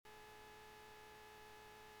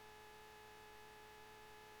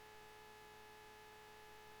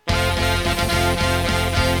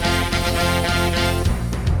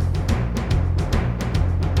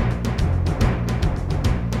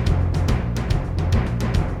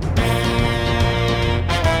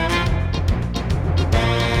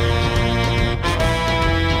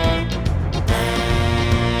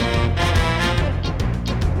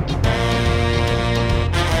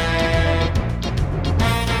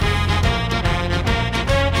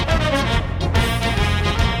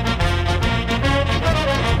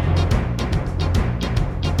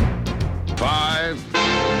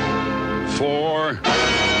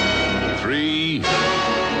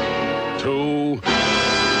2,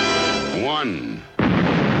 1.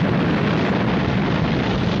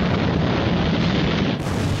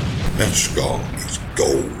 NASCAR is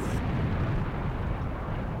gold.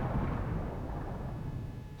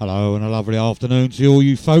 Hello and a lovely afternoon to all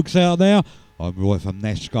you folks out there. I'm Roy from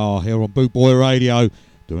NASCAR here on Bootboy Radio,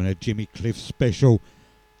 doing a Jimmy Cliff special.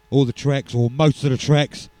 All the tracks, or most of the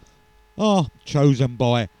tracks, are chosen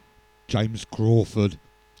by James Crawford.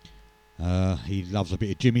 He loves a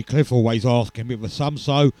bit of Jimmy Cliff, always asking me for some,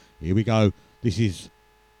 so here we go. This is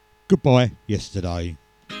Goodbye Yesterday.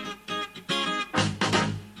 Goodbye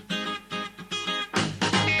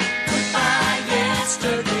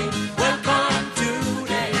yesterday, welcome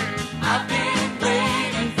today. I've been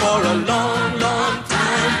waiting for a long, long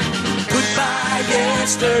time. Goodbye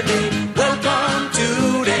yesterday, welcome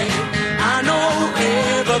today. I know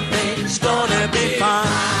everything's gonna be fine.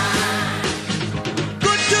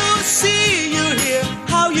 Good to see you here,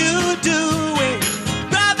 how you doing?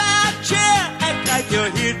 Grab a chair, act like you're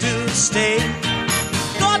here to stay.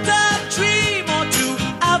 Got a dream or two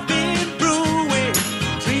I've been brewing,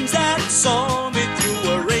 dreams that saw me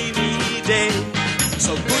through a rainy day.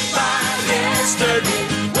 So goodbye yesterday,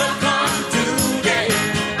 welcome today.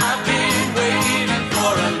 I've been waiting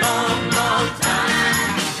for a long, long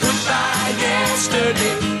time. Goodbye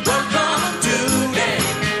yesterday, welcome today.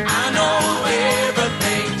 I know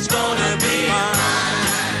everything's gonna be fine.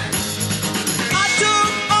 I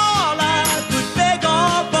took all I could beg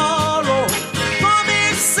or borrow,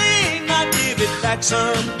 promising I'd give it back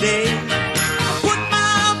someday. Put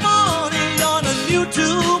my money on a new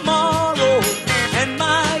tomorrow, and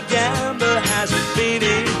my gamble hasn't been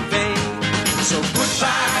in vain. So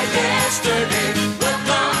goodbye yesterday,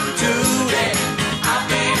 welcome today. I've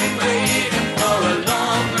been waiting for a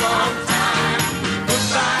long, long time.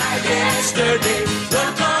 Goodbye yesterday,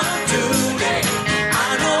 welcome today.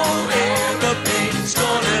 I know everything's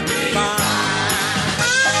gonna be fine.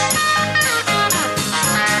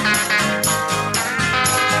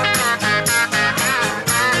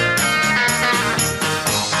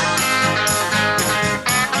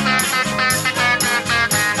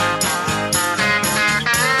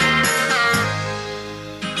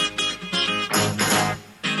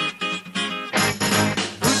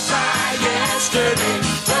 Goodbye yesterday,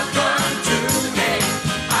 welcome today.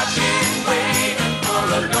 I've been waiting for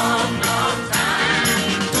a long, long time.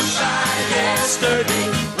 Goodbye yesterday,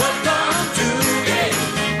 welcome today.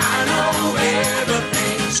 I know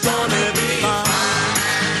everything's gonna be fine.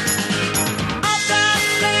 I've got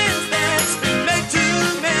plans that's been made to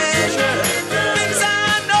measure, things I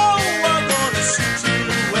know are gonna suit you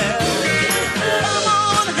well. Come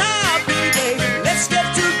on, happy day, let's get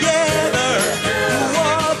together, do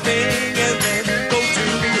our thing and then go to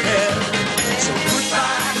hell. So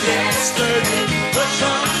goodbye yesterday,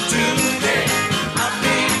 welcome today. I've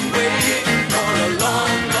been waiting for a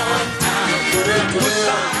long, long time.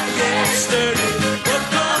 Goodbye yesterday,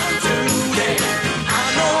 welcome today. I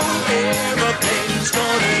know everything's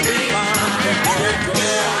gonna be fine.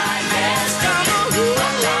 Goodbye yesterday,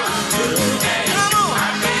 welcome today. Come on,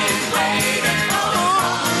 I've been waiting for a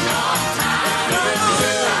long, long time.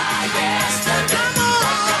 Goodbye yesterday,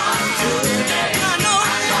 welcome today. I know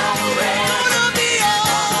everything's gonna be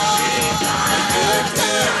alright.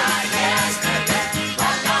 Goodbye yesterday,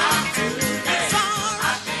 welcome today.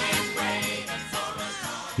 I've been waiting for a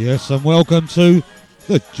long. Yes, and welcome to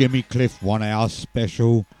the Jimmy Cliff 1 hour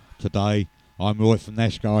special today. I'm Roy from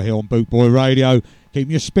NASCAR here on Bootboy Radio,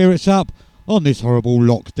 keeping your spirits up on this horrible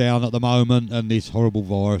lockdown at the moment and this horrible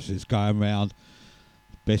virus that's going round.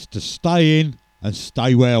 Best to stay in and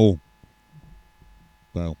stay well.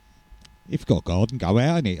 Well, if you've got a garden, go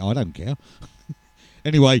out in it. I don't care.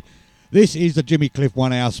 Anyway, this is the Jimmy Cliff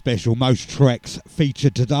 1 hour special. Most tracks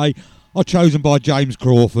featured today are chosen by James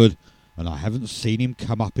Crawford, and I haven't seen him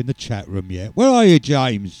come up in the chat room yet. Where are you,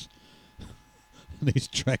 James? This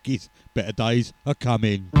track is Better Days Are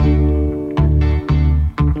Coming.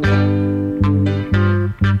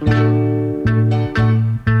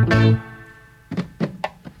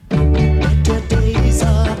 Better days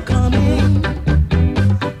are coming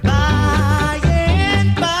by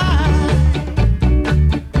and by.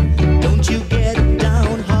 Don't you get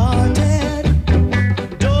downhearted.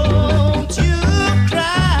 Don't you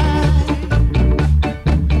cry.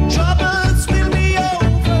 Troubles will be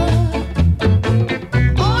over.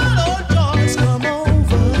 All our joys come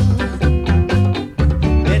over.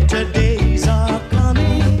 Better days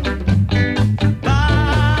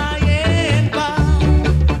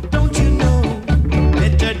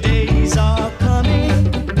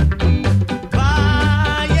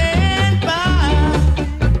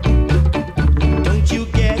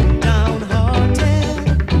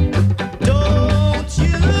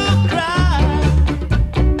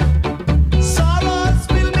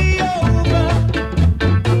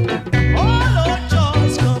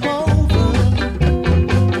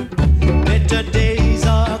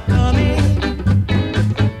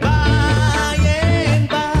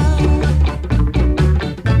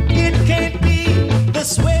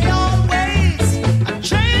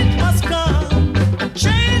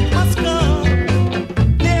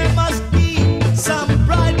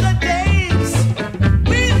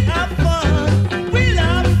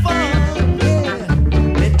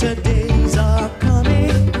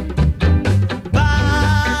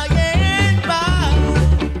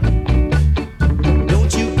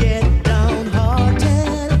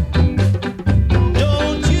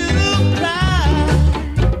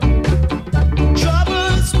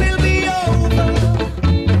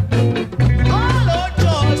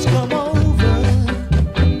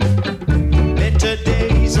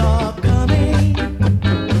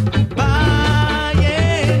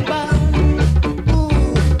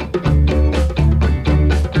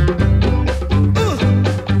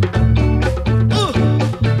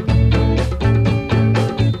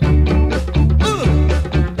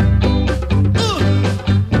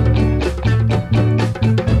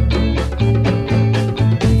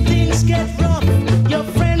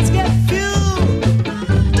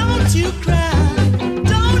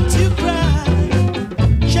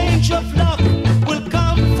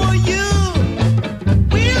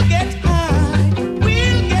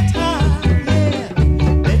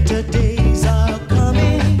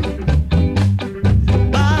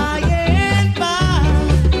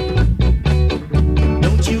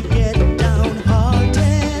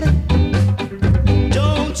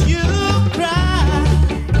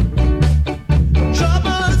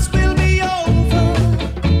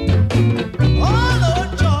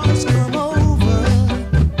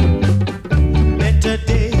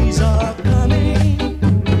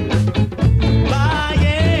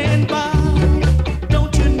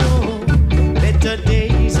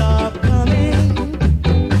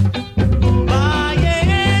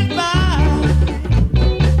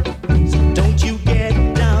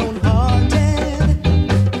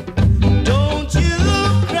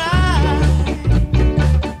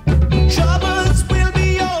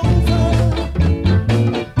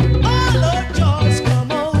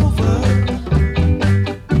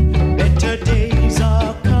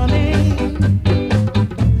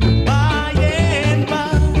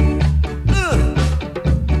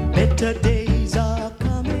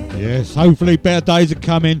hopefully better days are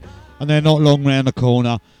coming and they're not long round the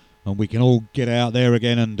corner, and we can all get out there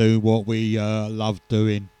again and do what we love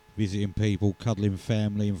doing, visiting people, cuddling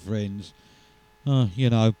family and friends.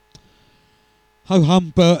 You know, ho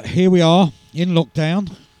hum, but here we are in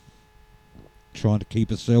lockdown, trying to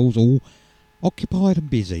keep ourselves all occupied and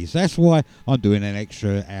busy. So that's why I'm doing an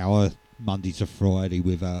extra hour Monday to Friday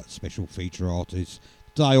with special feature artists.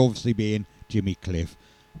 Today obviously being Jimmy Cliff.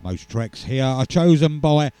 Most tracks here are chosen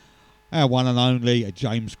by our one and only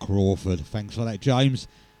James Crawford. Thanks for that, James.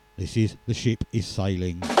 This is The Ship Is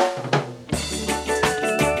Sailing. Baby,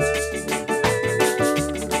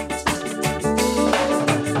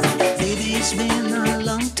 it's been a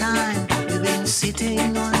long time. We've been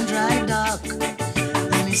sitting on dry dock,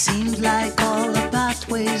 and it seems like all the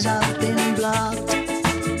pathways have been blocked.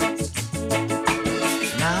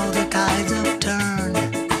 Now the tides have turned,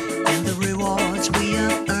 and the rewards we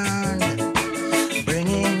have earned,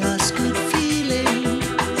 bringing us good feeling,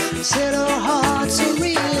 set our hearts a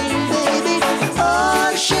reeling, baby.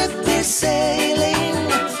 Our ship is sailing,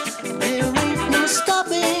 there ain't no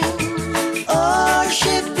stopping. Our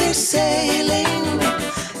ship is sailing,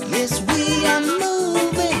 yes, we are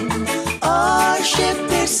moving. Our ship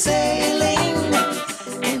is sailing,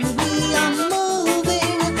 and we are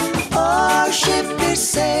moving. Our ship is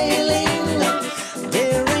sailing,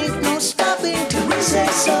 there ain't no stopping till we say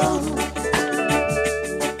so.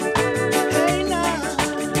 Hey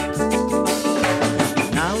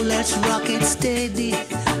now let's rock it steady,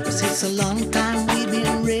 'cause it's a long time we've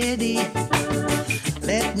been ready.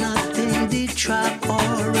 Let nothing detract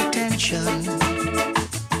our attention.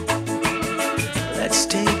 Let's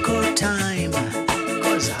take our time,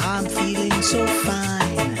 'cause I'm feeling so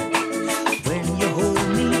fine. When you hold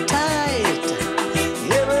me tight,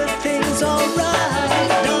 everything's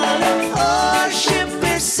alright, darling. Our ship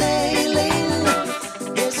is sailing,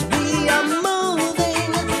 yes, we are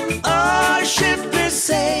moving. Our ship is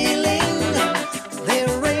sailing,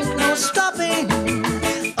 there ain't no stopping.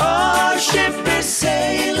 Our ship is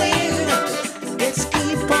sailing, let's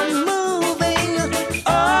keep on moving.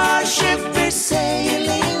 Our ship is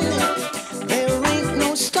sailing, there ain't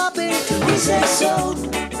no stopping till we say so.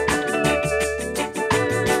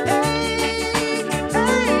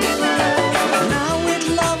 Now with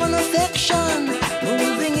love and affection,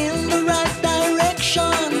 moving in the right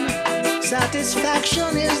direction.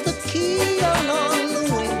 Satisfaction is the key along the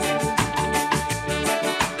way.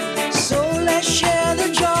 So let's share the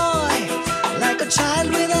joy, like a child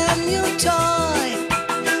with a new toy.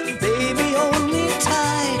 Baby, hold me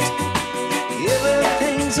tight,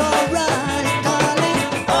 everything's alright, darling.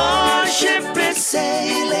 Our ship is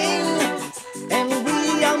sailing, and we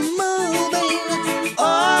are moving.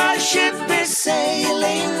 Our ship is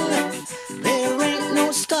sailing, there ain't no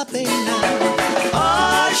stopping now.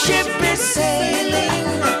 Our ship is sailing,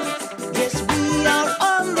 yes, we are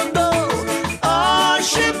on the go. Our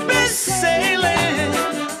ship is sailing,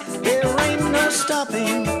 there ain't no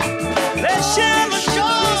stopping. Let's share the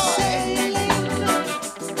joy,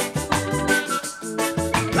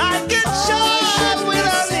 like a child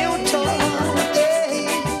with a new toy.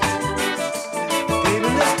 Baby,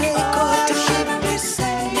 let's take our time,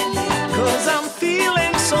 'cause I'm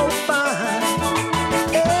feeling so fine.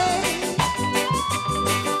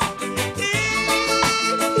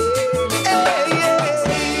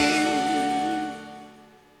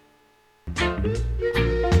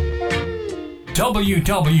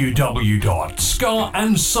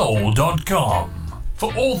 www.scarandsoul.com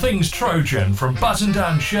for all things Trojan, from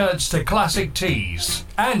button-down shirts to classic tees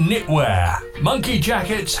and knitwear, monkey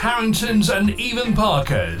jackets, Harringtons and even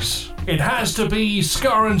Parkers. It has to be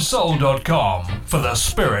scarandsoul.com for the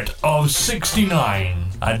spirit of 69.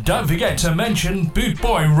 And don't forget to mention Boot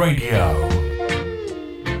Boy Radio.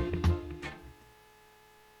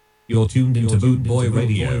 You're tuned into Boot Boy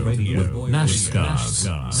Radio with Nash Scar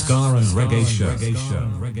and Reggae Show.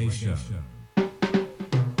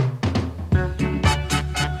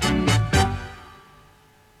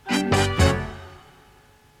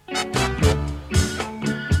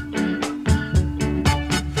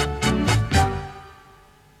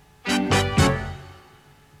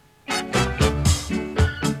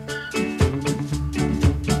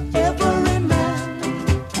 Every man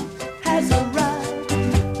has a right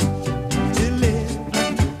to live.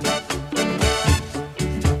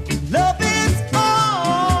 Love is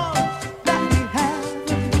all that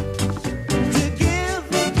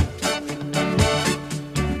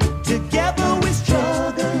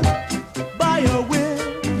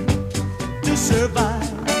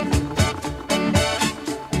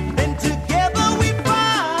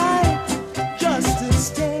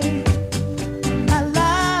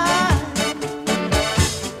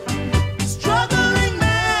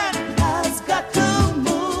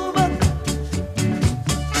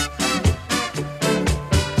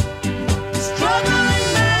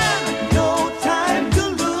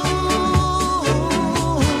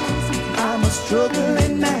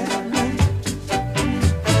struggling man,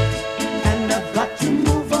 and I've got to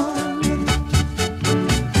move on.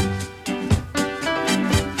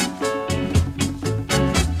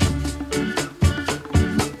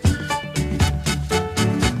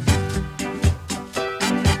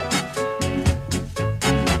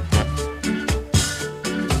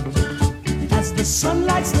 As the sun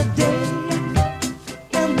lights the day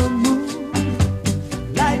and the moon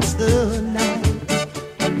lights the night,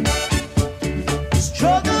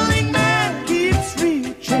 struggling man keeps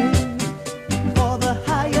reaching for the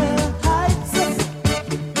higher heights.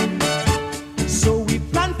 So we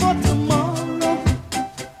plan for tomorrow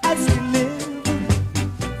as we live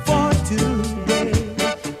for today.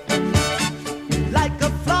 Like a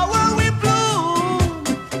flower we bloom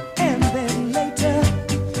and then later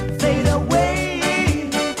fade away.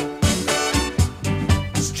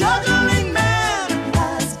 Struggling man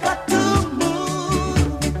has got to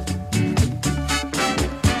move.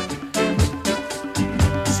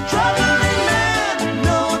 Struggling man,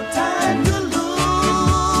 no time to lose.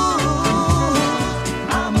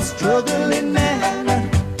 I'm a struggling man,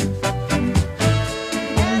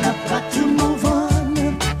 and I've got to move on.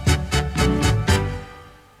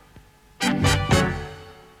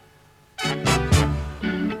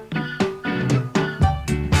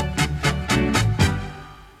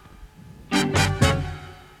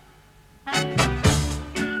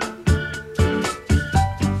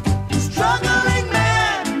 Struggling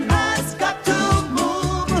man has got to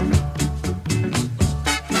move.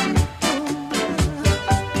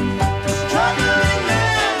 Struggling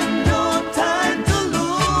man, no time to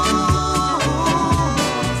lose.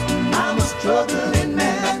 I'm a struggling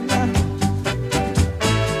man,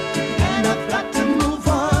 and I've got to move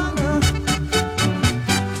on.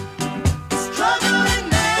 Struggling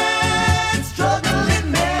man,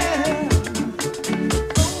 struggling man.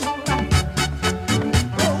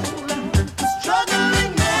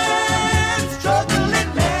 Struggling man, struggling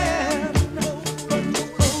man.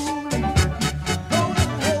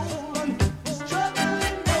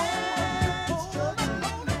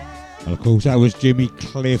 And of course, that was Jimmy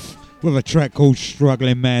Cliff with a track called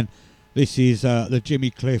Struggling Man. This is the Jimmy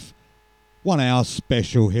Cliff 1 hour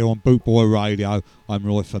special here on Bootboy Radio. I'm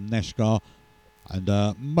Roy from Nashgar, and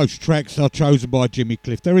most tracks are chosen by Jimmy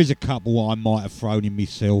Cliff. There is a couple I might have thrown in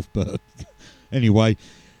myself, but anyway,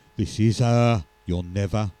 this is You're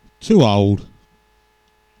Never Too Old.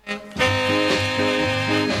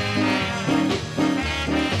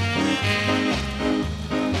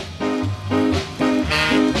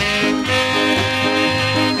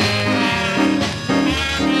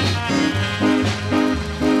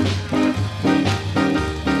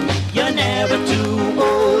 You're never too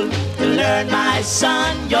old to learn, my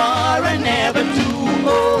son. You're never too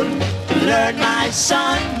old to learn, my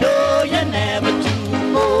son. No, you're never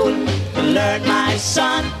too old to learn, my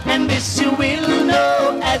son. And this you will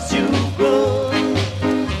know as you grow.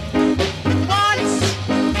 Once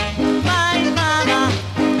my mama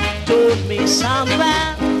told me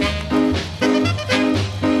somewhere,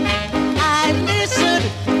 I listened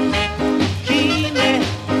keenly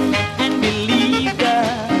and believed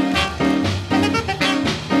her.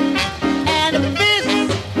 And this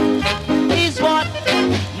is what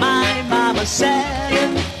my mama said.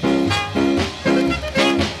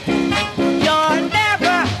 You're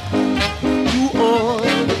never too old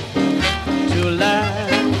to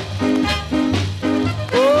learn.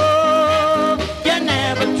 Oh, you're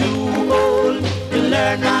never too old to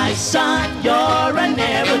learn, my son. You're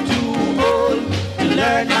never too old to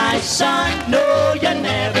learn, my son. No, you're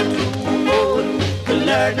never too old to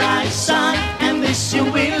learn, my son. And this you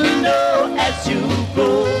will know as you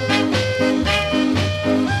grow.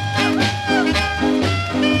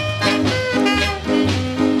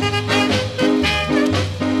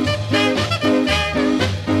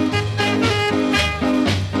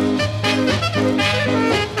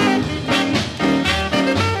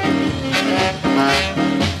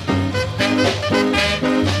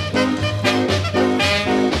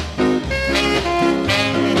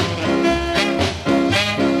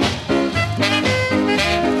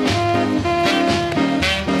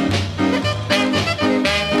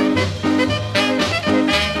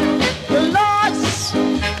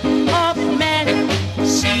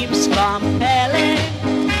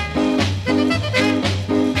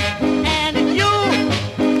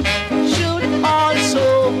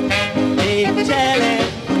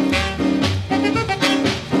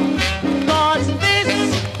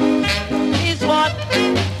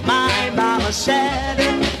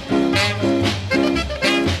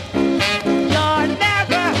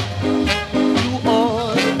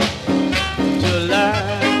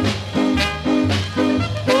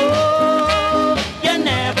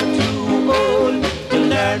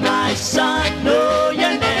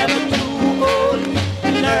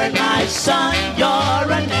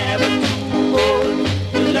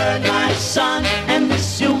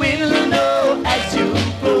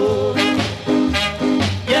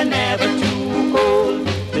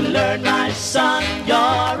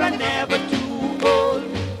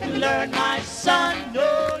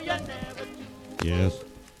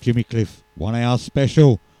 Jimmy Cliff 1 hour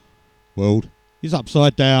special. World is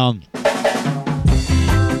upside down.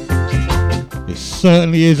 It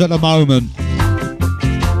certainly is at the moment.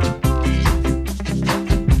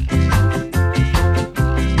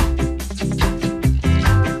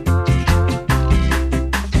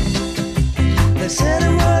 They say the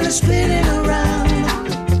world is spinning around.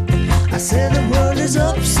 I say the world is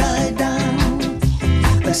upside down.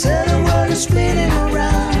 They say the world is spinning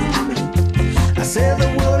around. I say the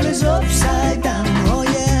world is upside down. Oh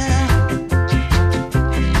yeah.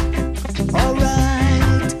 All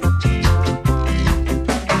right.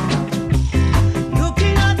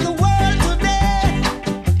 Looking at the world today,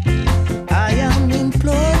 I am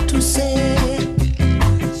implored to say,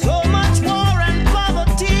 so much war and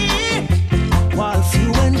poverty, while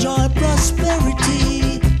few enjoy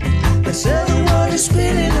prosperity. They say the world is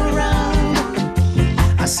spinning around.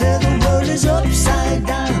 I say the world is upside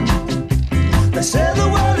down. They say the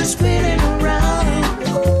world is spinning around.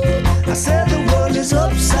 I said the world is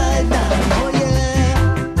upside down. Oh yeah.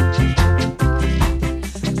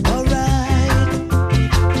 All right.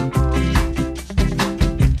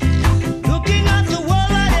 Looking at the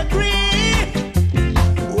world, I agree.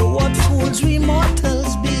 Oh, what fools we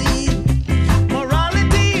mortals be.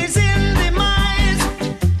 Morality is in demise.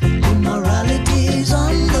 Immorality is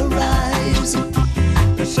on the rise.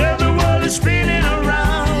 They say the world is spinning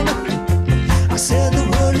around. I said the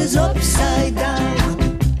world is upside down.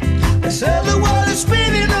 I said the world is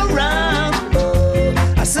spinning around.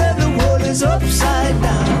 I said the world is upside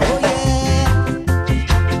down. Oh yeah.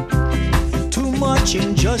 Too much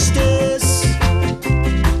injustice.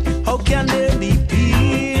 How can there be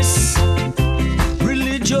peace?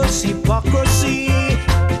 Religious hypocrisy.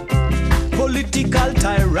 Political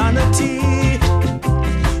tyranny.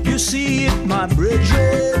 You see it, my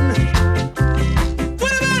brethren.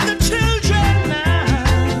 What about the children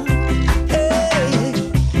now? Hey,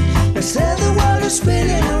 they say the world is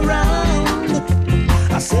spinning around.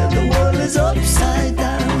 I said the world is upside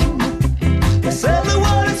down. They say the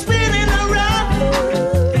world is spinning around.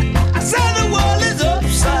 I said the world is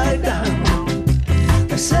upside down.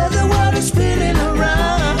 They say the world is spinning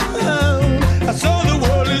around. I saw the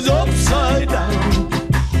world is upside down.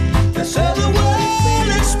 They say the world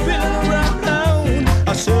is spinning around.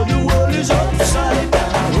 I saw the world is upside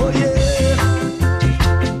down. Oh yeah.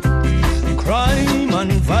 Crime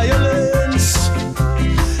and violence,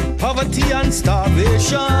 poverty and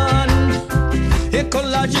starvation,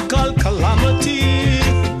 ecological calamity,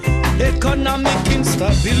 economic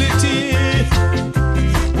instability.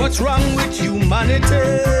 What's wrong with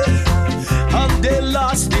humanity? Have they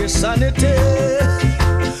lost their sanity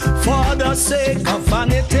for the sake of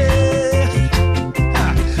vanity?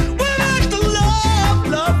 Well, like the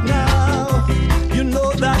love now. You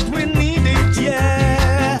know that we need it,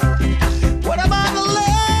 yeah. What about the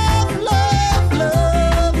love, love,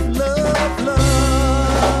 love, love,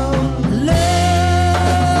 love,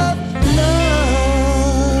 love?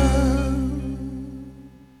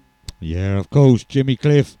 Yeah, of course, Jimmy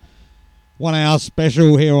Cliff. 1 hour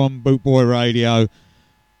special here on Bootboy Radio.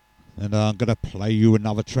 And I'm going to play you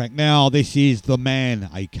another track now. This is The Man,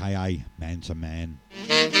 aka Man to Man.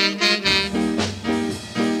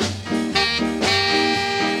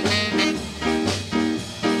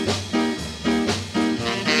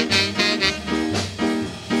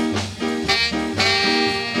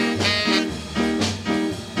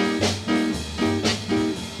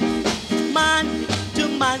 Man to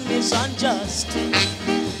man is unjust.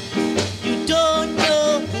 You don't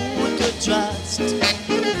know who to trust.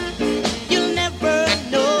 You'll never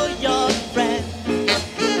know your friend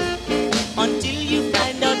until you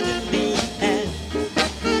find out in the end.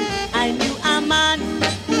 I knew a man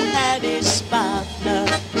who had his partner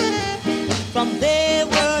from they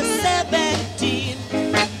were 17,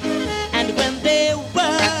 and when they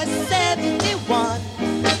were 71,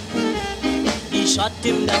 he shot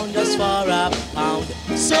him down just for a pound.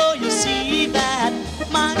 So you see that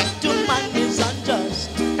man to man is unjust.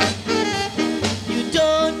 You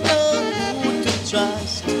don't know who to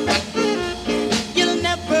trust. You'll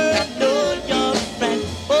never know your friend,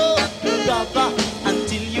 oh brother,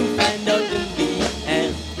 until you find out in the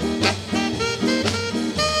end.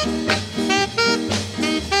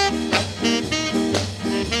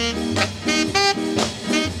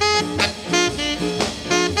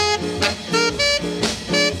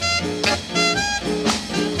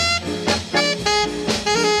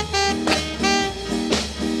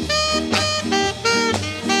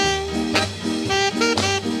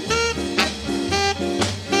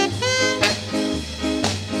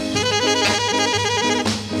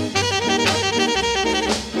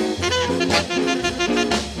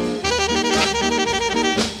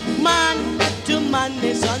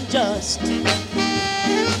 just.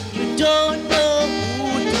 You don't know who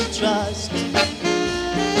to trust.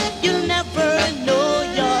 You'll never know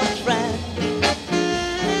your friend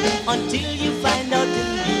until you find out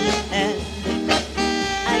in the end.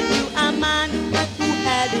 I knew a man who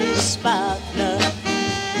had his partner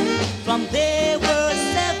from they were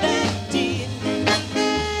 17,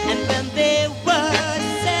 and when they were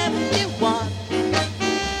 71,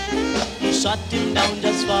 he shot him down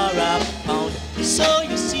just for a pound. So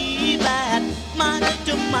you see that man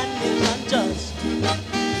to man is unjust.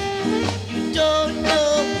 You don't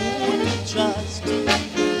know who to trust.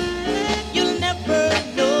 You'll never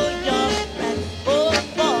know your friend, oh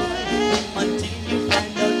boy, until you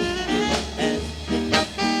find out in the end.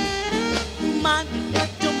 Man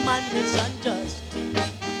to man is unjust.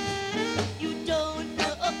 You don't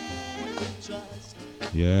know who to trust.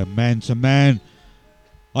 Yeah, man to man.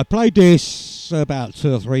 I played this about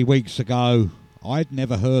 2 or 3 weeks ago. I'd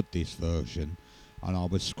never heard this version, and I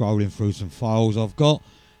was scrolling through some files I've got,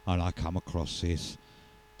 and I come across this.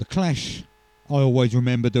 The Clash, I always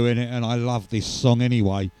remember doing it, and I love this song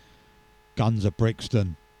anyway. Guns of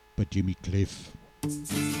Brixton by Jimmy Cliff.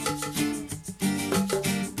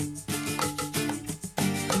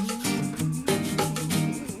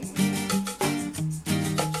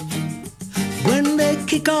 When they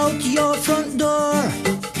kick out your front door,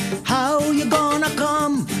 how you gonna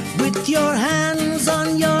come with your hands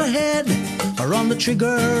on your head or on the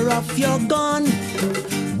trigger of your gun?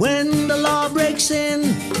 When the law breaks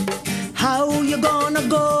in, how you gonna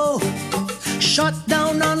go? Shut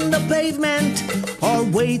down on the pavement or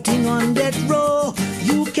waiting on death row?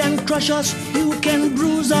 You can crush us, you can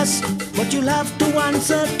bruise us, but you'll have to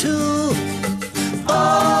answer to.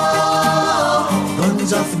 Oh,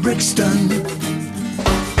 Guns of Brixton.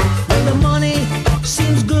 Well, the money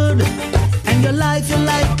seems good and your life you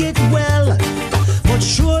like it well, but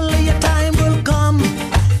surely your time will come,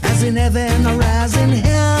 as in heaven or as in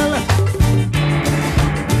hell.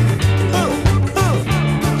 Oh, oh.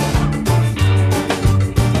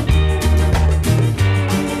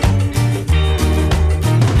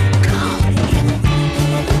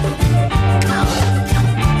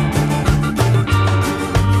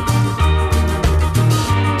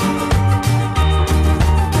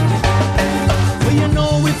 Well, you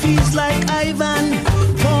know if he's like Ivan,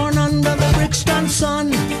 born under the Brixton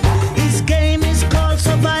sun, his game is called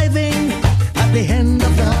surviving. At the end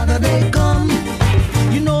of the harder they come,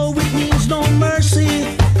 you know it means no mercy.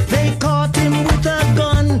 They caught him with a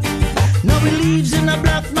gun. Now he lives in a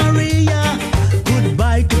Black Maria.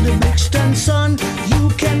 Goodbye to the Brixton sun. You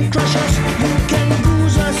can crush us, you can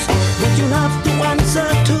bruise us, but you have to answer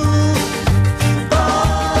to.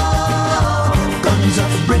 Oh, Guns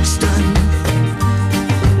of Brixton.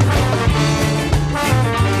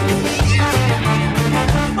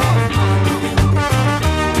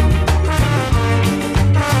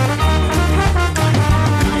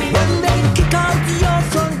 When they kick out your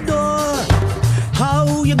front door,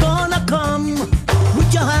 how you gonna come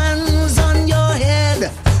with your hands on your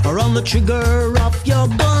head or on the trigger of your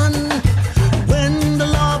gun? When the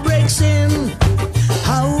law breaks in,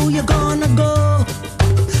 how you gonna go?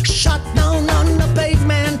 Shut down on the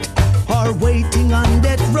pavement or waiting on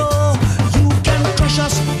death row? You can crush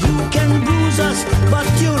us, you can bruise us, but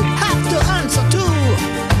you'll have to answer to.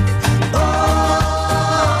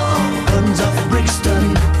 Oh, Guns of Brixton.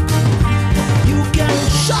 You can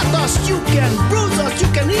shot us, you can bruise us, you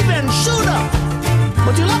can even shoot us,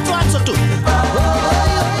 but you'll have to answer to. Oh,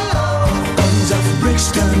 Guns of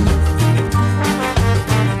Brixton.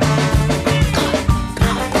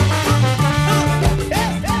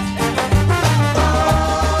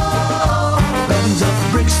 Oh, Guns of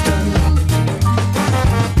Brixton.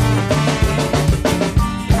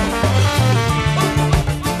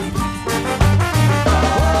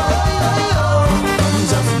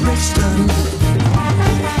 Guns of Brixton.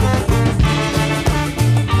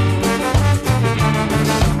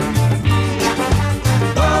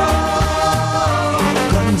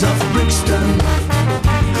 Guns of Brixton.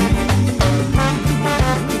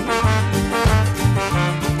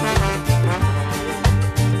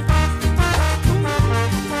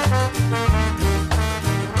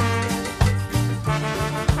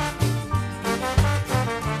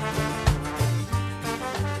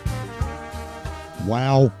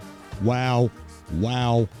 Wow, wow,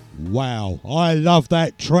 wow, wow. I love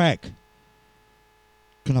that track.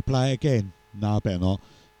 Can I play it again? No, I better not.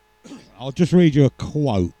 I'll just read you a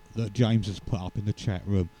quote that James has put up in the chat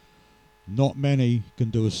room. Not many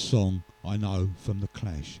can do a song I know from The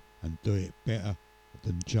Clash and do it better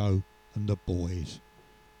than Joe and the boys.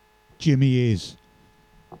 Jimmy is.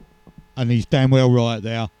 And he's damn well right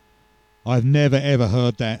there. I've never ever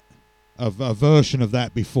heard that, a version of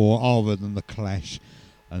that before, other than the Clash.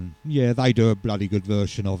 And yeah, they do a bloody good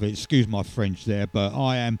version of it. Excuse my French there, but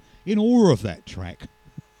I am in awe of that track.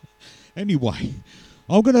 Anyway,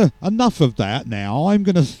 enough of that now. I'm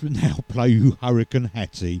gonna now play you Hurricane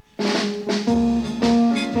Hattie.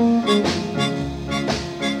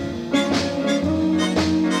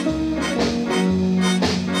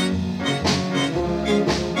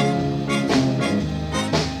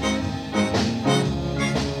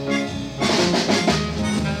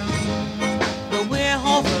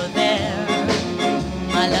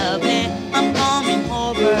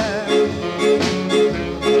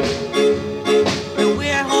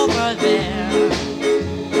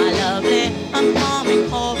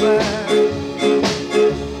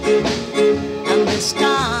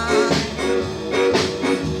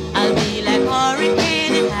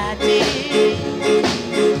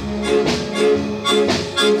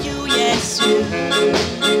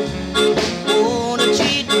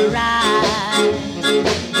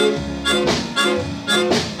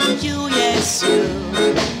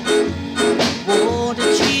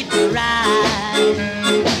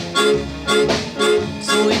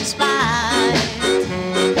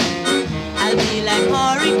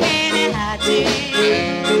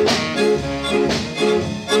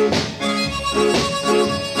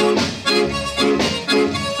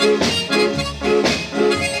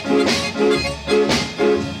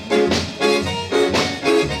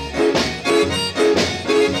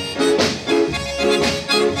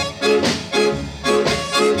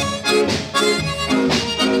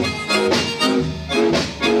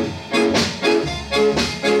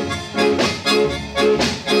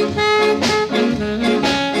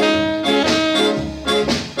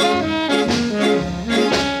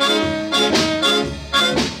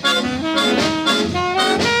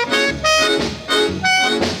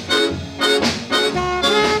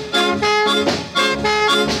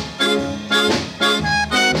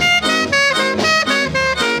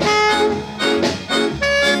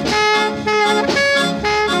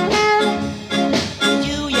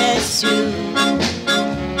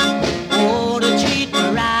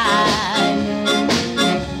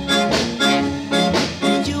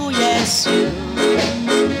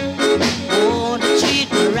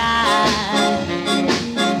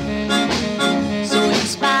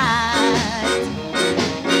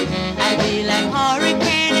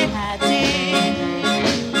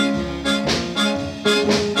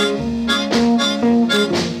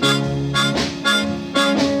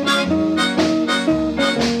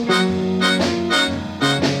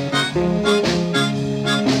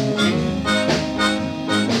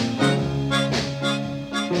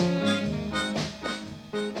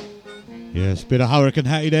 Bit of Hurricane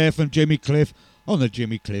Hattie there from Jimmy Cliff on the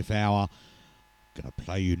Jimmy Cliff Hour. Gonna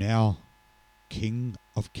play you now King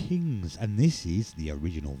of Kings, and this is the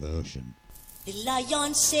original version. The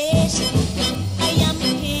lion says, I am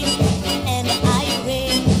king and I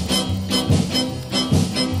reign.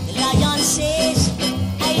 The lion says,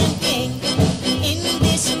 I am king in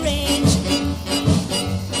this range.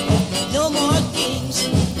 No more kings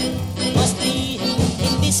must be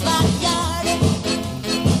in this backyard.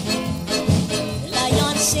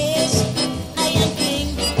 Says I am king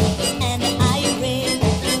and I reign.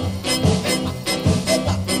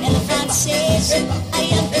 Elephant says I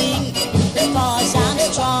am king because I'm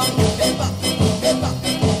strong.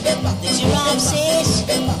 The giraffe says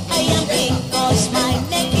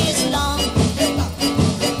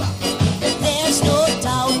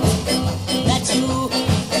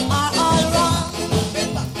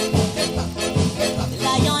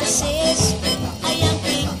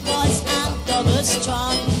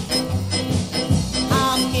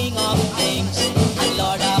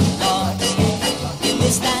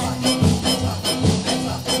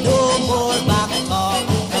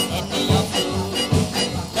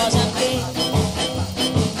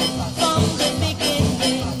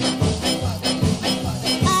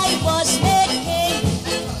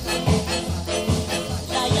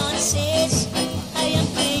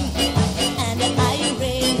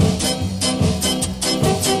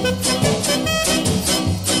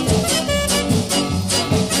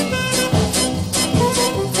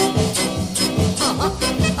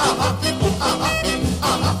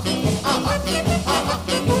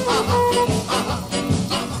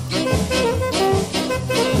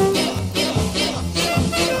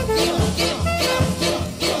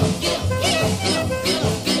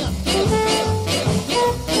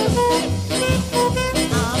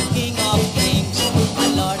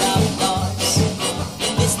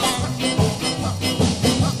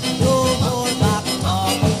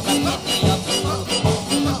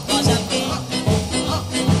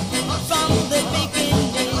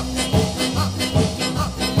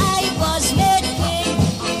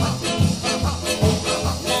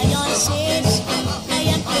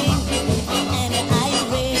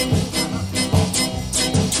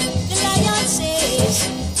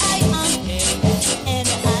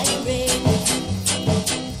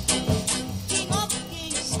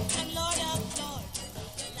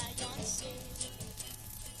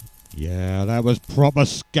Yeah, that was proper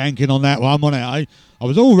skanking on that one, wasn't it, eh? I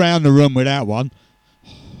was all round the room with that one.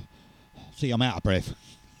 See, I'm out of breath.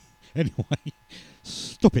 Anyway,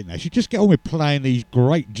 stop it now. You just get on with playing these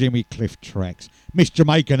great Jimmy Cliff tracks. Miss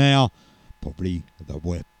Jamaica now, probably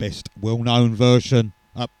the best well-known version,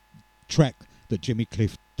 track that Jimmy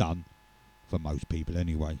Cliff done for most people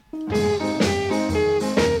anyway.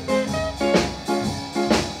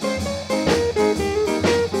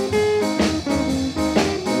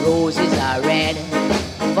 Roses are red,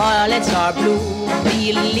 violets are blue.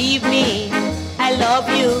 Believe me, I love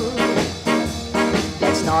you.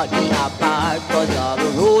 Let's not be apart, 'cause you're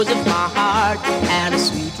the rose of my heart, and a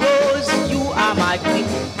sweet rose, you are my queen.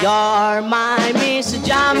 You're my Miss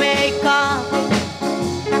Jamaica,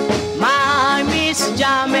 my Miss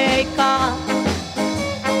Jamaica.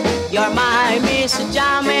 You're my Miss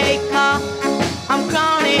Jamaica, I'm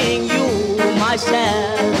crowning you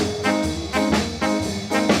myself.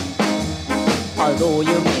 Although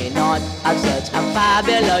you may not have such a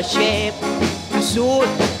fabulous shape to suit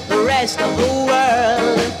the rest of the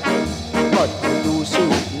world, but you do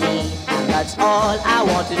suit me, and that's all I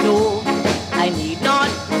want to know. I need not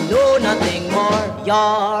know nothing more.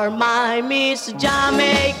 You're my Miss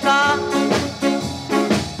Jamaica,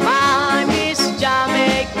 my Miss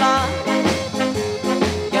Jamaica.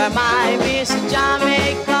 You're my Miss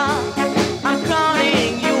Jamaica, I'm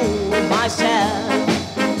crowning you myself.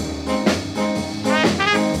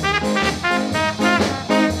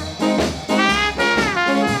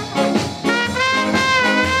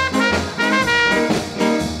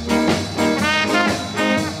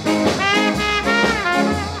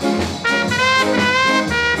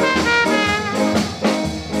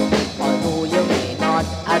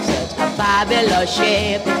 Fabulous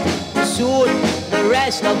shape to suit the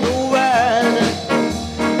rest of the world,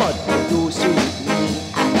 but you do suit me,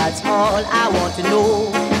 and that's all I want to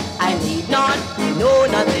know. I need not know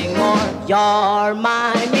nothing more. You're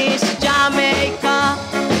my Miss Jamaica,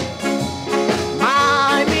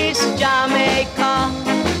 my Miss Jamaica.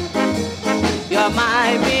 You're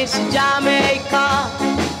my Miss Jamaica,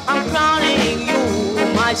 I'm crowning you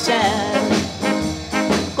myself.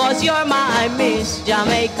 'Cause you're my Miss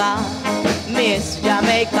Jamaica, Miss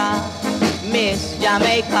Jamaica, Miss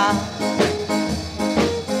Jamaica.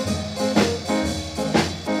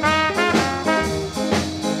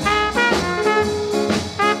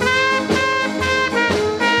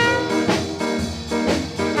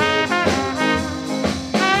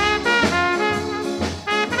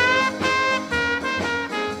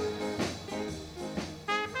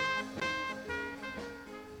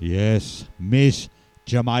 Yes, Miss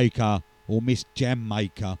Jamaica, or Miss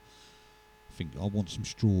Jamaica. I think I want some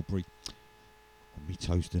strawberry on me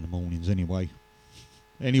toast in the mornings anyway.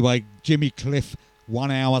 Anyway, Jimmy Cliff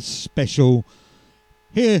 1 hour special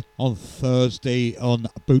here on Thursday on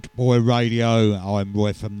Boot Boy Radio. I'm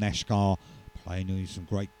Roy from Nashgar, playing you some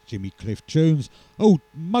great Jimmy Cliff tunes. Oh,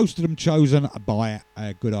 most of them chosen by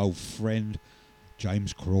our good old friend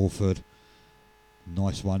James Crawford.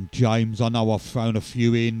 Nice one, James. I know I've thrown a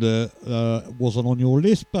few in that wasn't on your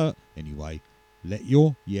list, but anyway, let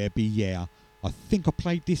your yeah be yeah. I think I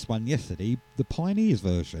played this one yesterday, the Pioneers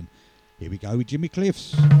version. Here we go with Jimmy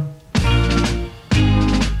Cliff's.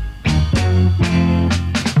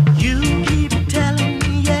 You keep telling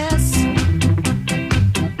me yes,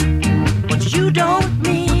 but you don't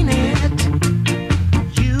mean it.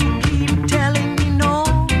 You keep telling me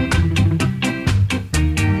no,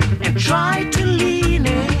 and try to lean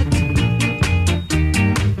it.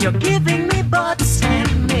 You're giving me buts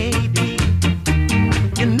and maybe.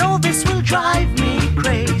 You know this will drive me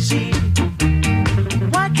crazy.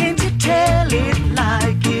 Why can't you tell it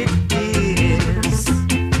like it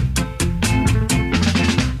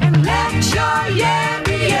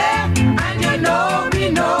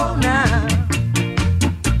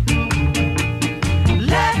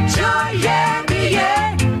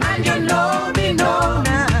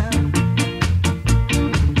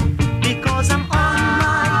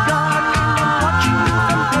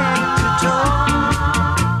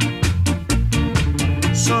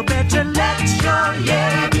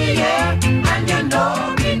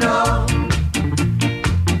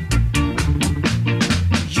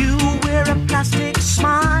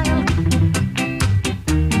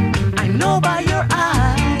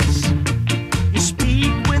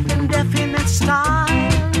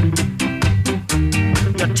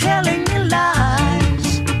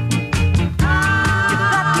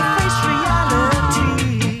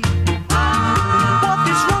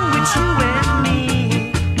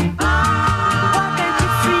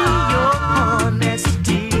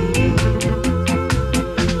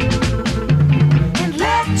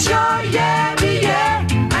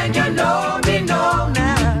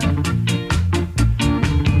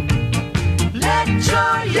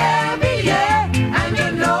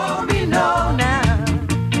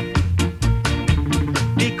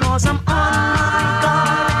because I'm on my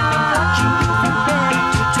guard and watch you from head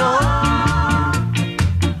to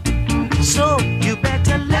toe. So you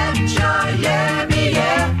better let your yeah be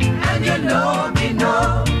yeah and your no be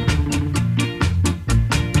no.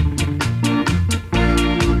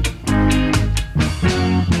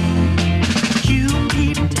 You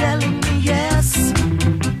keep telling me yes,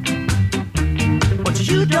 but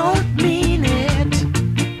you don't mean it.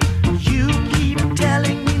 You keep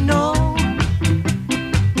telling me no.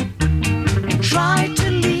 Try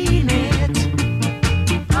to lean it.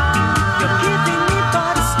 You're giving me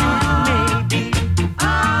but still maybe.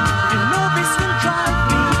 You know this will drive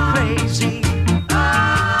me crazy.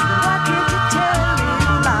 Why can't you tell it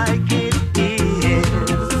like it is?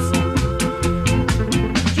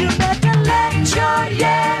 You better let your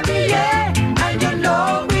yeah be yeah and your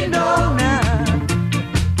no be no now.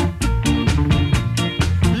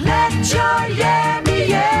 Let your yeah be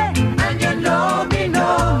yeah and your no be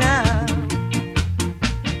no now.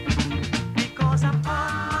 Because I'm on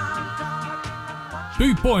my guard.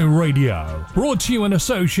 Boot Boy Radio, brought to you in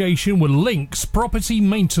association with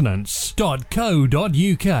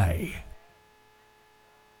linkspropertymaintenance.co.uk.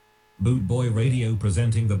 Boot Boy Radio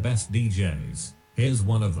presenting the best DJs. Here's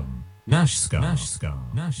one of them. Nashska.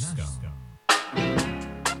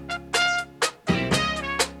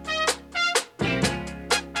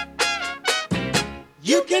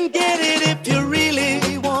 You can get it if you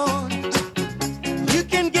really want. You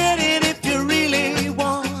can get it if you really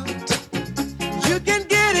want. You can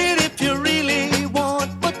get it if you really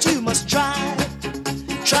want, but you must try.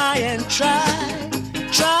 Try and try.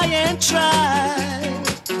 Try and try.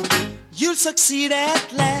 You'll succeed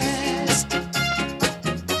at last.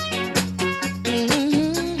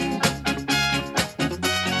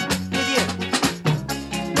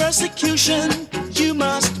 Persecution you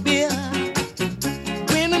must bear.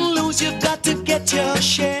 Win and lose, you've got to get your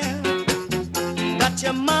share. Got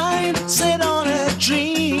your mind set on a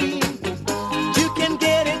dream. You can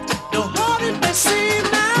get it, no hard it may seem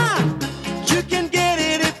now. You can get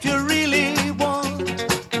it if you really want.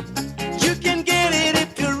 You can get it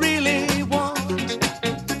if you really want.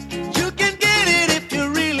 You can get it if you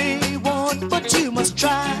really want, but you must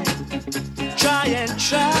try. Try and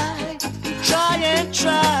try. Try and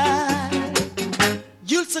try.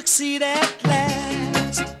 You'll succeed at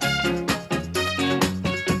last.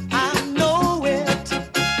 I know it.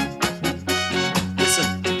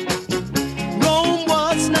 Listen, Rome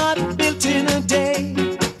was not built in a day.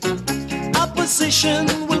 Opposition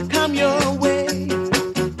will come your way,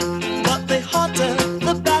 but the hotter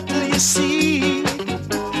the battle you see,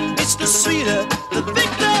 it's the sweeter the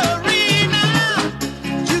victory now.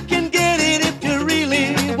 You can get it if you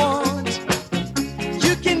really want.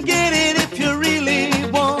 You can get it if you really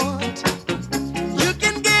want. You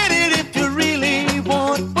can get it if you really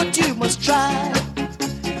want, but you must try.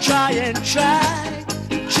 Try and try.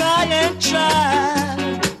 Try and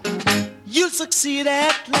try. You'll succeed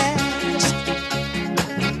at last.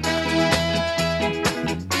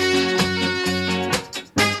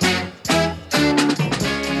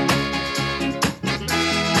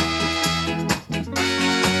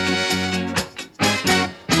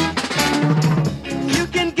 You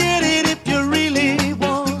can get it if you really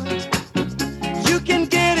want. You can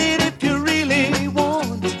get it if you really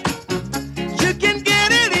want. You can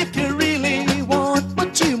get it if you really want,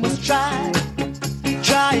 but you must try.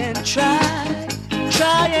 Try and try.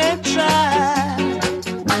 Try and try.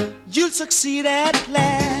 You'll succeed at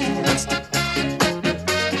last.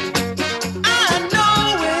 I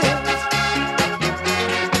know it.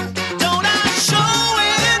 Don't I show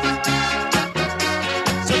it?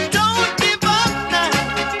 So don't give up now,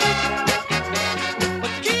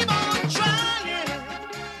 but keep on trying.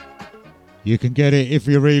 You can get it if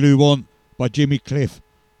you really want by Jimmy Cliff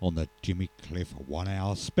on the Jimmy Cliff 1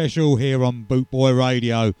 hour special here on Boot Boy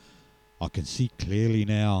Radio. I can see clearly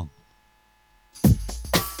now.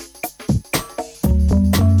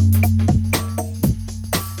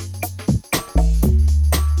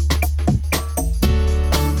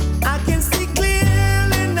 I can see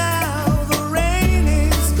clearly now, the rain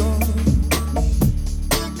is gone.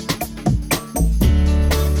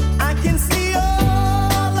 I can see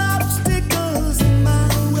all obstacles in my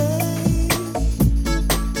way.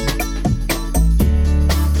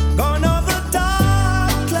 Gone are the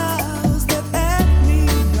dark clouds that had me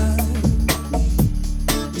blind.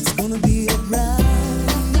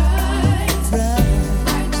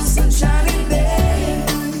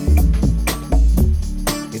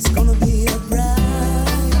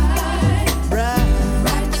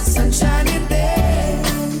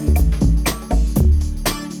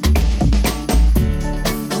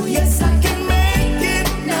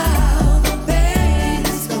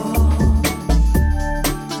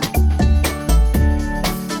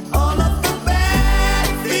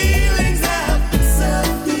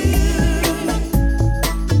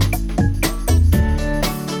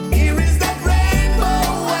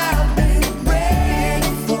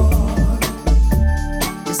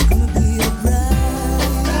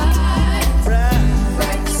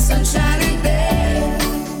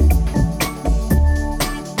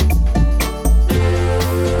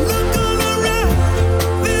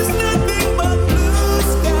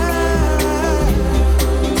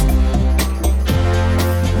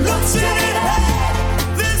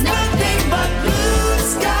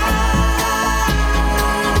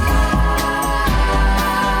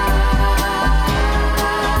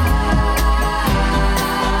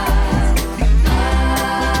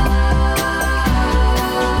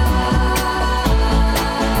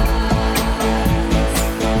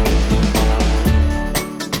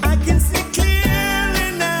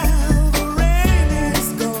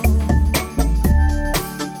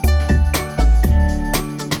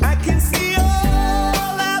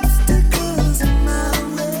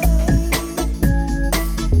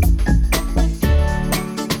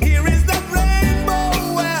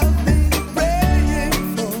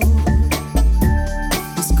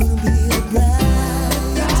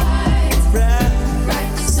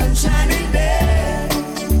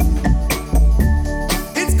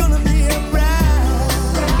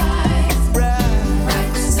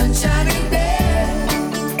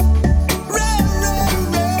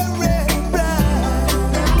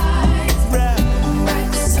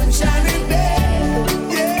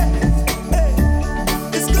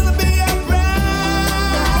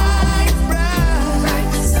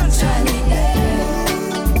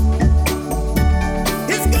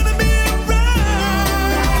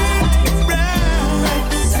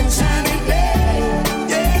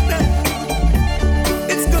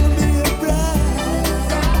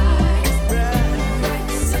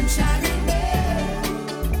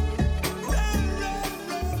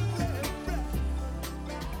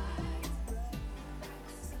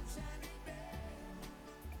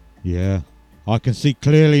 Yeah, I can see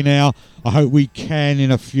clearly now. I hope we can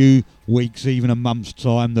in a few weeks, even a month's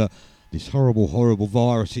time, that this horrible, horrible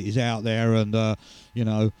virus is out there and,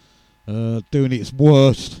 doing its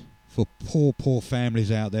worst for poor, poor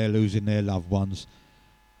families out there losing their loved ones.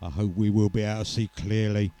 I hope we will be able to see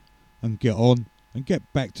clearly and get on and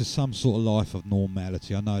get back to some sort of life of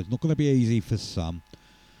normality. I know it's not going to be easy for some.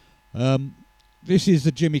 This is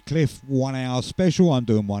the Jimmy Cliff 1 hour special. I'm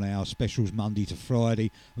doing 1 hour specials Monday to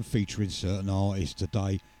Friday and featuring certain artists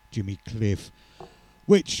today. Jimmy Cliff,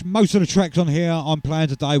 which most of the tracks on here I'm playing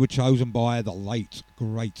today were chosen by the late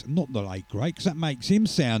great, not the late great, because that makes him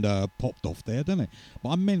sound popped off there, doesn't it? But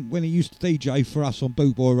I meant when he used to DJ for us on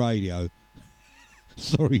Bootboy Radio.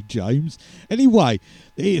 Sorry, James. Anyway,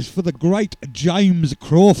 it is for the great James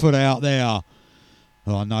Crawford out there.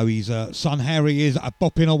 Oh, I know his son Harry is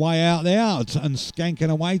bopping away out there and skanking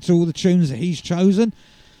away to all the tunes that he's chosen.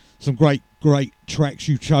 Some great, great tracks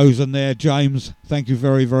you've chosen there, James. Thank you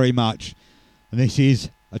very, very much. And this is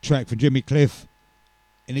a track from Jimmy Cliff,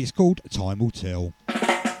 and it's called Time Will Tell.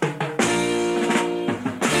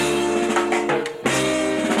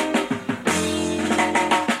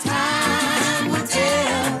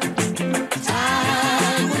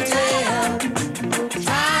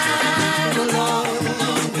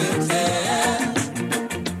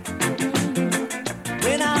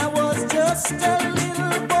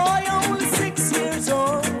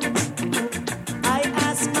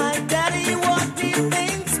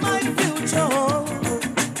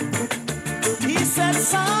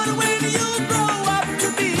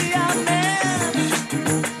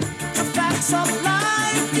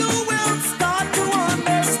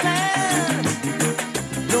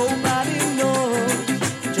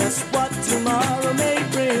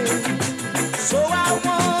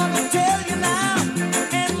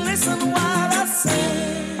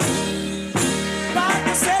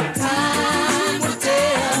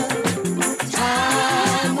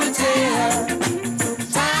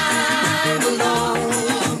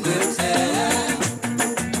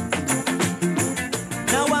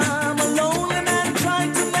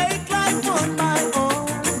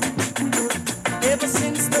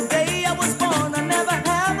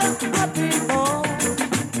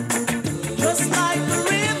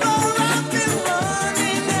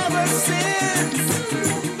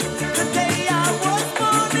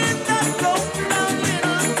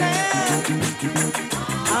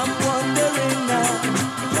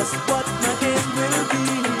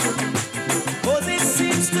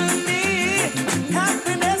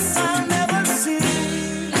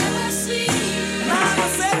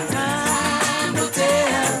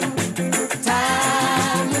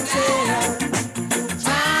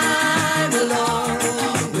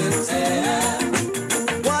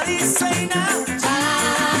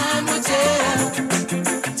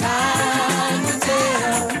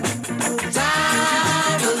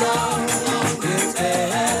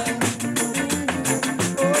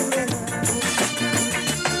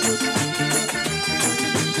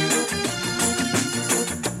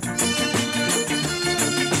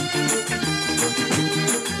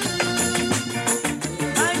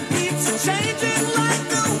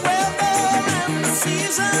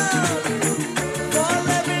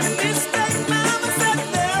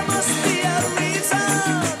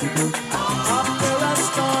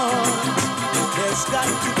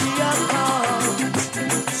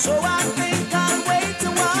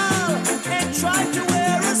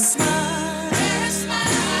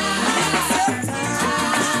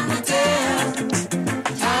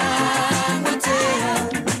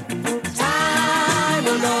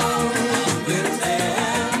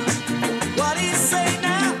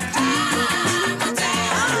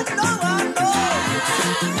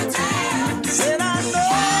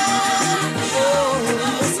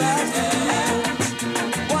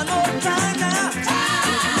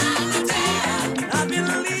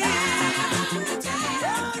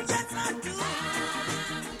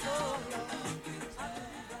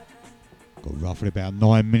 About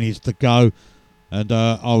 9 minutes to go, and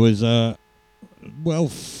I was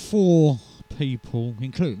 4 people,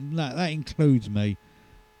 including that includes me,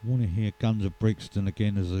 want to hear Guns of Brixton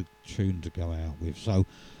again as a tune to go out with. So I'm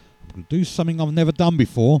going to do something I've never done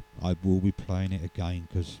before. I will be playing it again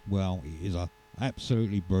because, well, it is a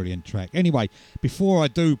absolutely brilliant track. Anyway, before I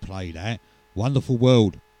do play that, Wonderful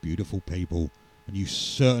World, beautiful people, and you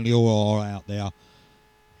certainly all are out there.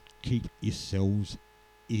 Keep yourselves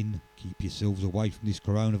in, keep yourselves away from this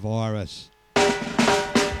coronavirus.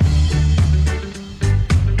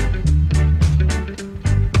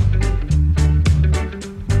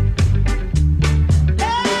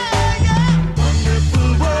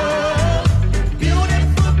 Wonderful world,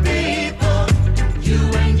 beautiful people.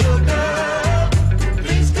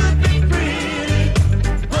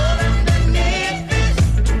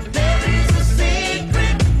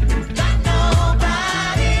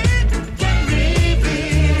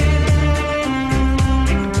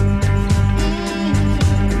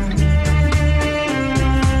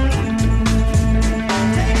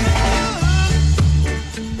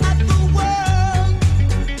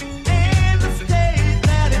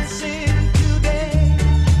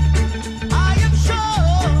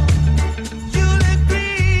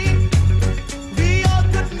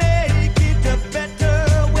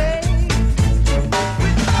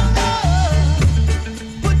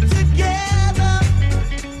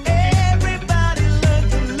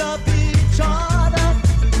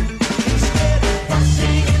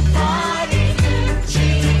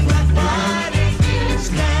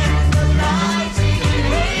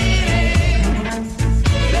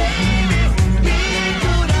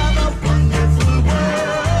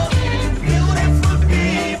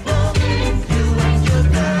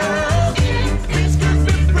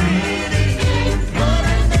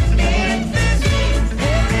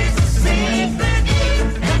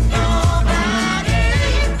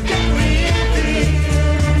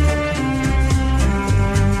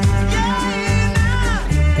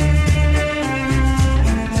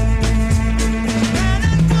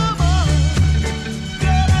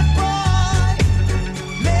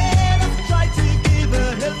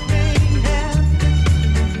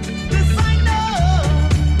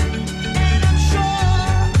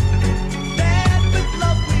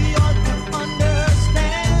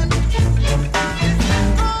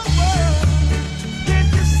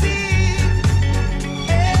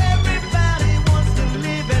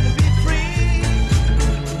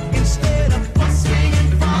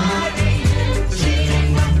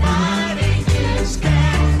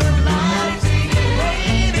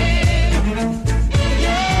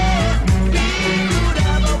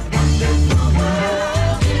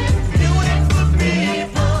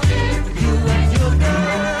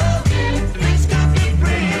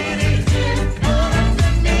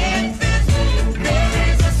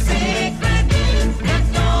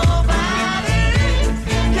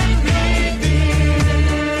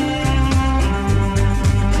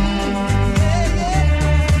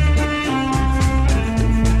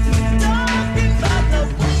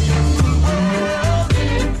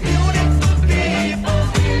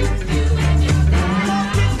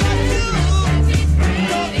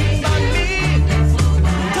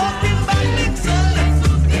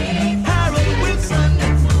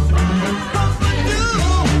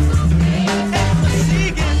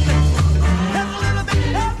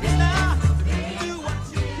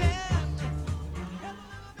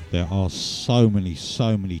 are so many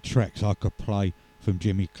tracks I could play from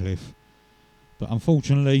Jimmy Cliff. But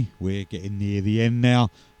unfortunately, we're getting near the end now.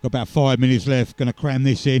 Got about 5 minutes left. Gonna cram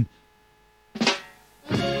this in.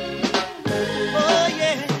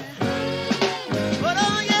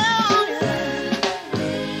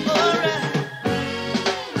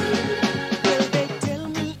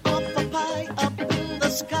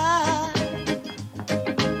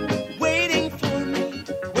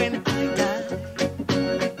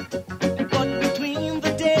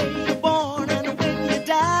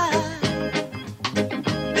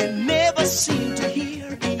 Seem to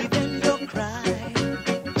hear even your cry.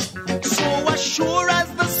 So as sure as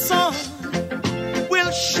the sun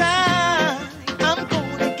will shine, I'm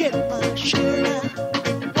gonna get my share now.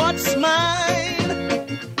 What's mine?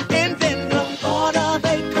 And then the harder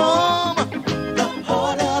they come, the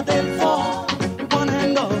harder they fall, one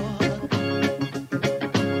and all.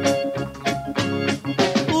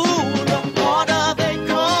 Ooh, the harder they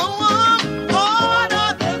come, harder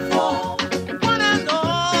they fall, one and all.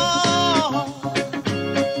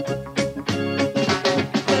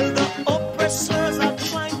 Oppressors are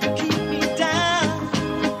trying to keep me down,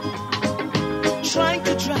 trying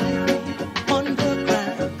to drive me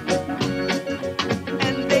underground,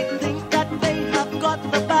 and they think that they have got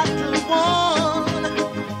the battle won.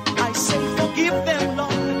 I say forgive them,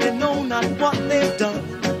 Lord, they know not what they've done.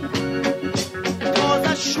 'Cause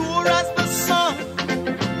as sure as the sun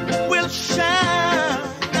will shine,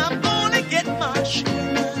 I'm gonna get my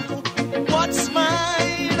share now. What's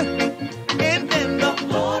mine? And then the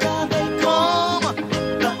harder they come,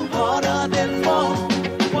 the harder they fall,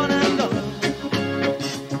 one and all.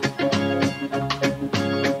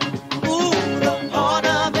 Ooh, the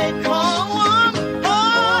harder they come,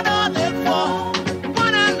 harder they fall,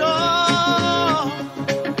 one and all.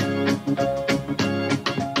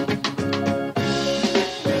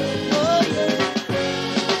 Oh yeah,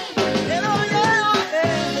 yeah, oh yeah, oh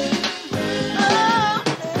yeah, oh yeah.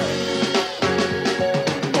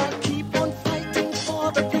 I'll keep on fighting for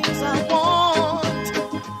the things I want,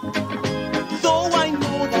 though I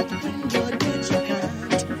know that when you're dead you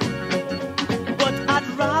can't. But I'd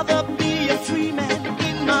rather be a free man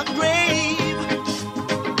in my grave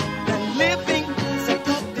than living as a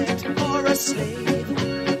puppet or a slave.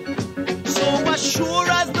 So as sure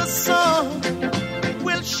as the sun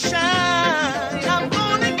will shine, I'm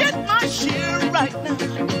gonna get my share right now.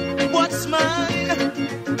 What's mine?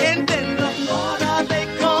 And then the harder they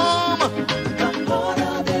come, the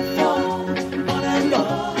harder they fall, one and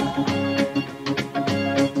all.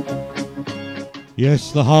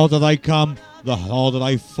 Yes, the harder they come, the harder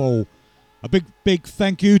they fall. A big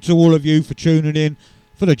thank you to all of you for tuning in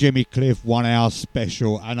for the Jimmy Cliff 1 hour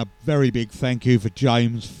special, and a very big thank you for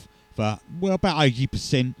James for, well, about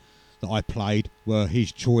 80% that I played were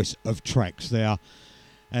his choice of tracks there.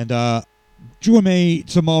 And join me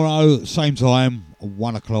tomorrow, same time,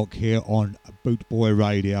 1 o'clock here on Boot Boy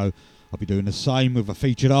Radio. I'll be doing the same with a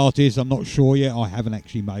featured artist. I'm not sure yet. I haven't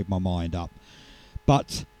actually made my mind up.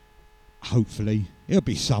 But hopefully it'll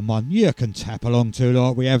be someone you can tap along to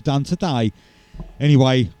like we have done today.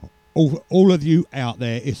 Anyway, all of you out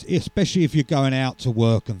there, especially if you're going out to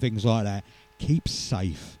work and things like that, keep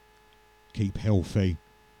safe, keep healthy.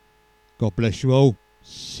 God bless you all.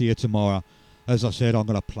 See you tomorrow. As I said, I'm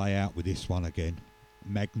going to play out with this one again.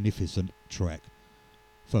 Magnificent track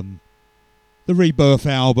from the Rebirth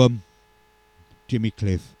album, Jimmy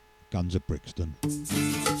Cliff, Guns of Brixton.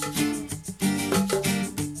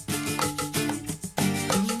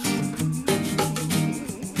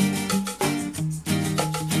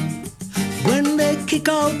 When they kick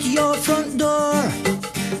out your front door,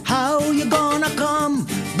 how you gonna come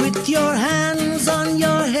with your hands on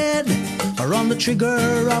your head or on the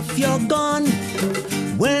trigger of your gun?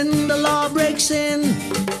 When the law breaks in,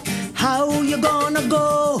 how you gonna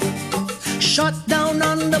go? Shut down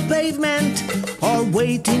on the pavement or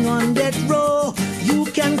waiting on death row? You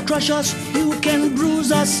can crush us, you can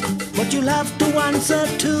bruise us, but you'll have to answer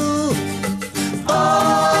to.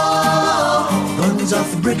 Oh, Guns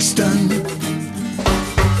of Brixton.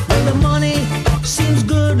 Well, the money seems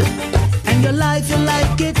good and your life you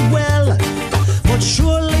like it well, but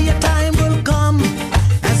surely your time will come,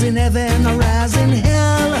 as in heaven or as in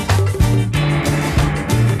hell.